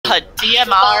A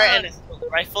DMR and his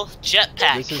rifle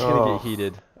jetpack. This is gonna get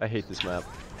heated. I hate this map.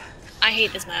 I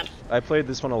hate this map. I played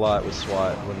this one a lot with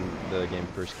SWAT when the game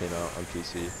first came out on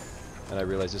PC, and I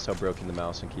realized just how broken the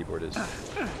mouse and keyboard is.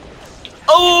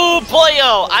 Oh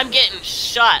boyo! I'm getting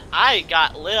shot. I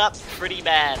got lit up pretty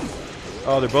bad.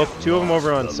 Oh, they're both, two of them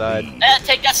over on side.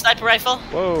 Take that sniper rifle.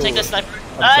 Whoa. Take that sniper.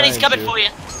 He's coming for you.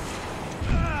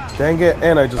 Dang it,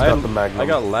 and I just got the magnum. I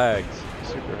got lagged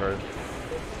super hard.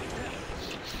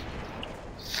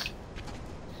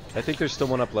 I think there's still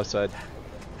one up left side,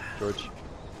 George.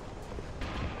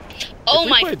 Oh if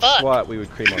my we played fuck. SWAT, we would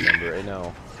cream on number right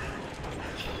now.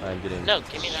 I'm getting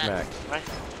give me that.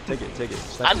 smacked. Take it, take it.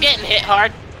 I'm getting hit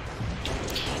hard.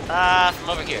 From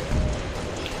over here.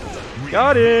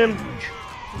 Got him!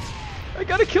 I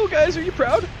got a kill, guys. Are you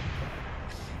proud?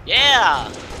 Yeah!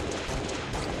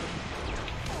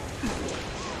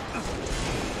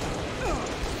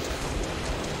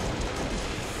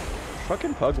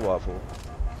 Fucking pubwaffl.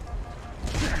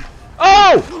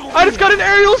 Oh! I just got an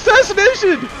aerial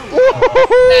assassination!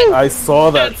 Whoa! I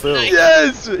saw that too.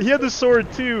 Yes! He had the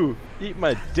sword too. Eat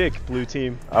my dick, blue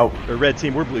team. Out. Or red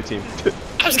team, we're blue team.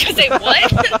 I was gonna say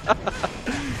what?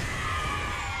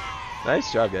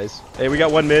 Nice job, guys. Hey, we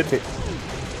got one mid.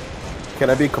 Can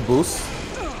I be caboose?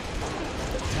 No,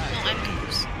 I'm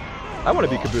Caboose. I want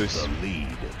to be caboose.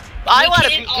 I We want to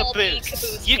can't be all be Caboose.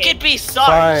 Caboose, You kid. could be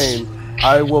Sarge. Fine.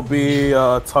 I will be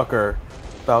Tucker.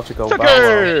 Balchico.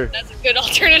 Tucker! That's a good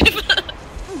alternative.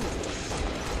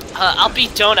 I'll be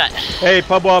Donut. Hey,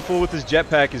 pubwaffl with his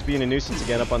jetpack is being a nuisance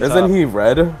again up on top. Isn't he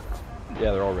red?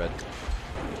 Yeah, they're all red.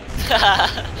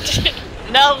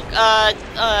 No,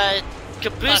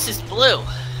 Caboose is blue.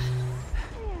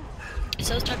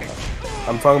 So is Tucker.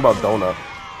 I'm talking about Donut.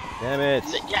 Damn it.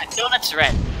 Yeah, Donut's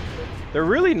red. They're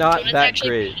really not Donut's that actually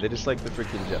great. pink. They just like the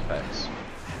freaking jetpacks.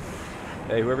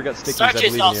 Hey, whoever got stickies, Sarge I is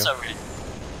believe in you. also red.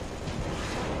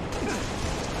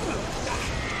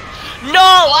 No,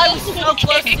 I was so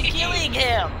close to killing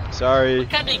him. Sorry. What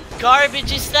kind of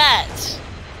garbage is that?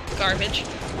 Garbage.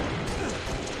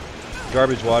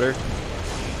 Garbage water.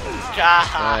 God.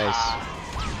 Nice.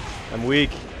 I'm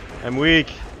weak. I'm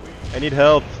weak. I need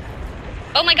help.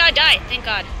 Oh my god, die. Thank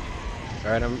god.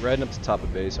 Alright, I'm riding up to top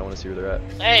of base. I want to see where they're at.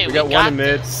 Hey, We got one in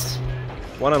mid. this.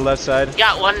 One on left side.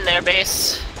 Got one in their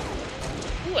base.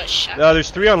 Ooh, a shot. No, there's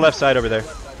three on left side over there.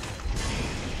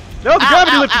 No, the Ow,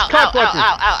 gravity ow, lift is ow, cock ow, ow, blocker.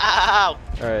 ow, ow,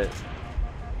 ow, Alright.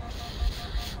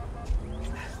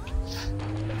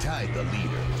 Tied the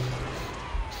leader.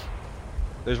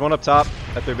 There's one up top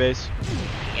at their base.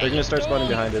 They're gonna start spawning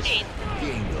behind us.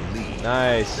 Gain the lead.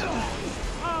 Nice.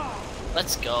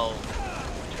 Let's go.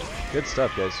 Good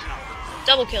stuff, guys.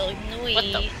 Double kill. What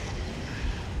the?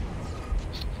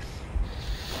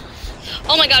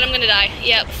 Oh my god, I'm gonna die.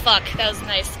 Yeah, fuck. That was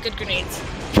nice. Good grenades.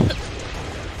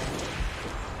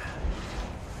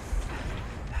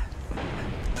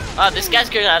 This guy's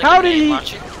going out of How the did grenade he-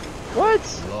 launcher. What?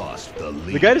 Lost the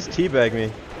lead. The guy just teabagged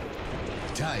me.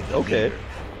 Tied the Okay. leader.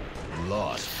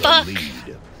 Lost Fuck. the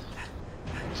lead.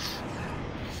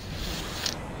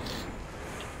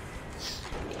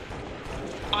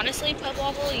 Honestly,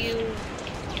 pubwaffl, you...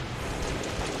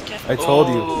 I told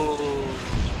you. Ooh.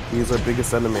 He's our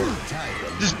biggest enemy. Tied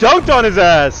the Just dunked on his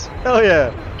ass. Hell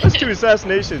yeah. That's 2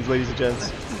 assassinations, ladies and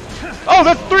gents. Oh,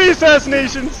 that's 3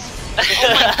 assassinations.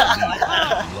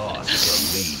 lost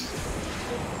the lead.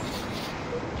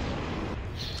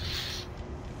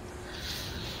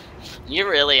 You're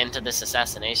really into this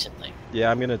assassination thing. Yeah,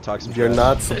 I'm gonna talk some You're trash.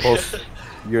 not supposed.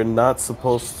 You're not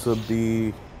supposed to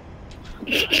be.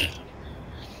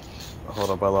 Hold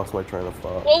up, I lost my train of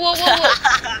thought. Whoa, whoa, whoa,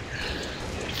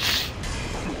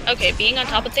 whoa. Okay, being on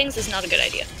top of things is not a good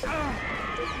idea.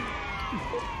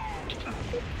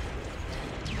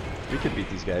 We could beat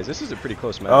these guys. This is a pretty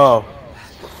close match. Oh,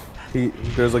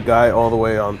 there's a guy all the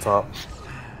way on top.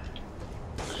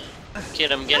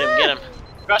 Get him, get him, get him.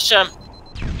 Rush him.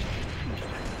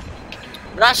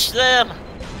 Rush them.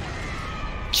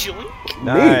 Joink.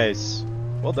 Nice.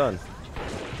 Well done.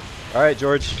 Alright,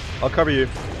 George. I'll cover you.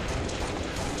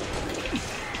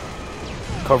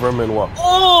 Cover him in what?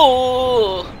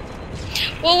 Oh!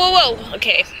 Whoa, whoa, whoa.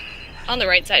 Okay. On the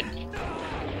right side.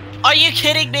 Are you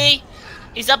kidding me?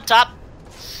 He's up top.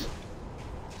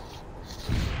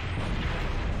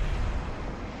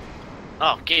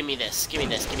 Oh, give me this. Give me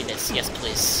this. Give me this. Yes,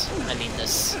 please. I need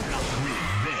this.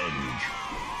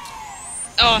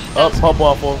 Oh, that Up, was...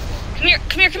 pubwaffl. Come here,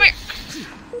 come here, come here.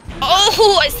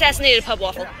 Oh, I assassinated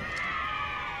pubwaffl.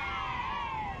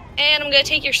 And I'm gonna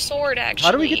take your sword, actually.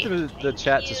 How do we get the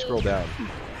chat to scroll down?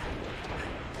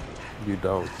 You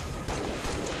don't.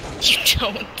 You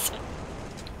don't.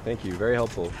 Thank you. Very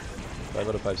helpful. 5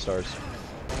 out of 5 stars.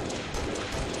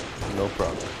 No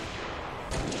problem.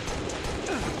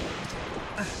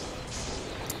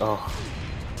 Oh.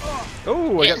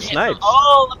 Oh, I got sniped.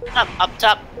 Oh, up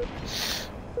top.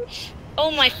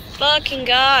 Oh my fucking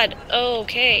god.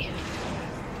 Okay.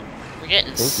 We're getting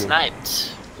Thank you.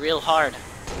 sniped real hard.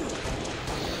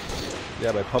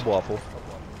 Yeah, by pubwaffl.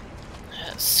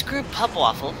 Screw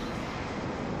pubwaffl.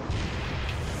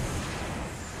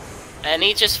 And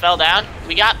he just fell down.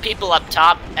 We got people up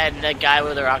top and the guy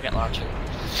with a rocket launcher.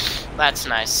 That's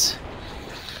nice.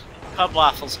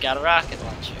 Pubwaffl's got a rocket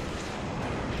launcher.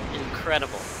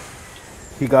 Incredible.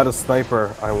 He got a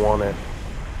sniper. I want it.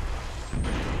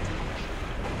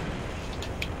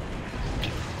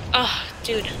 Oh,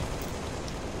 dude.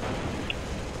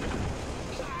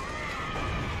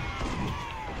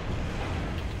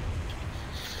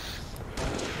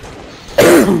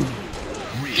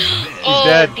 He's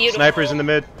dead. Beautiful. Sniper's in the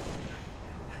mid.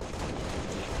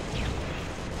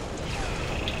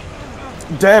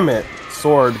 Damn it!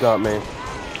 Sword got me.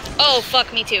 Oh,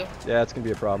 fuck, me too. Yeah, it's gonna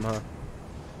be a problem, huh?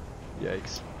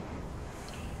 Yikes.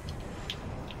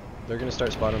 They're gonna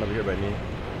start spawning over here by me.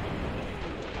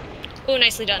 Oh,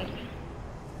 nicely done.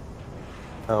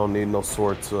 I don't need no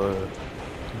sword to.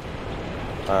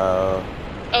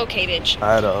 Okay, bitch.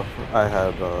 I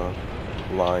had a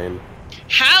line.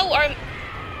 How are...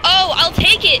 Oh, I'll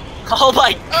take it! Oh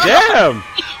my Damn!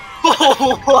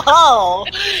 Whoa!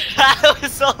 That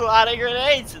was a lot of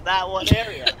grenades in that one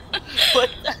area. What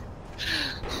the?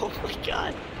 Oh my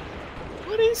god.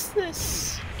 What is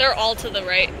this? They're all to the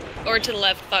right. Or to the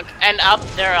left, fuck. And up,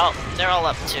 they're all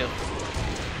up too.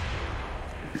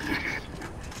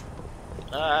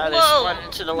 There's Whoa.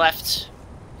 one to the left.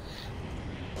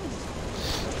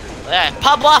 Yeah,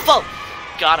 pubwaffl!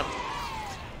 Got him.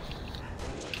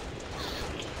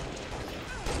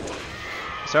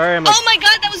 Sorry, I'm like, Oh my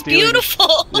god, that was stealing-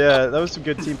 beautiful! Yeah, that was some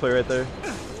good team play right there.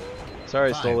 Sorry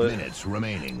I 5 stole it. minutes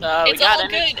remaining. We It's got all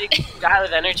energy. good. Guy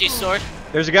with energy sword.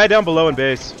 There's a guy down below in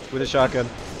base with a shotgun.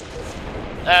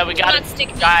 We got Not a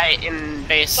stick- guy in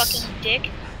base. Fucking dick.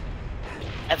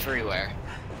 Everywhere.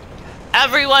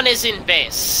 Everyone is in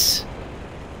base.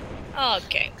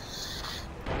 Okay.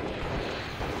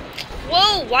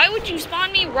 Whoa, why would you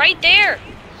spawn me right there?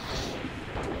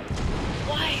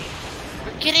 Why?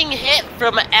 We're getting hit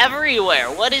from everywhere.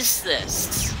 What is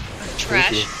this?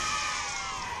 Trash.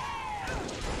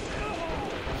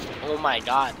 Oh my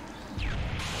god.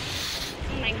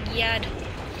 Oh my god.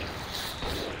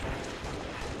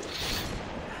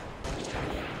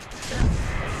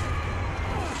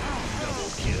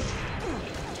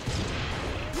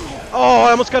 Oh,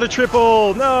 I almost got a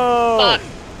triple! No! Fuck.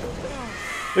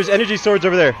 There's energy swords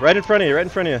over there, right in front of you, right in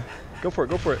front of you. Go for it,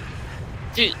 go for it.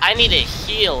 Dude, I need a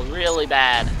heal really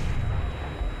bad.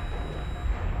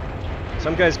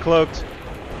 Some guy's cloaked.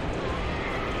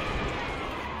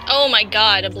 Oh my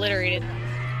god, obliterated.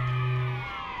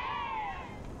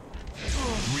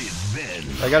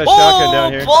 Revenge. I got a shotgun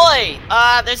down Oh here.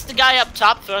 boy! There's the guy up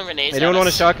top throwing grenades. Anyone at want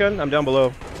a us. shotgun? I'm down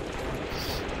below.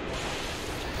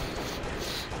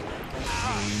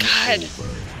 God.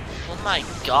 Oh my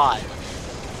god.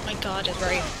 My god is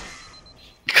right.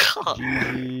 God.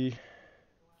 GG.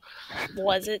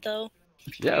 Was it though?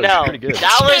 Yeah, it was No, pretty good.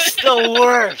 that was the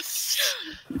worst.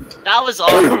 That was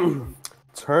awful.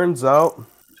 Turns out,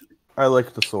 I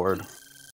like the sword.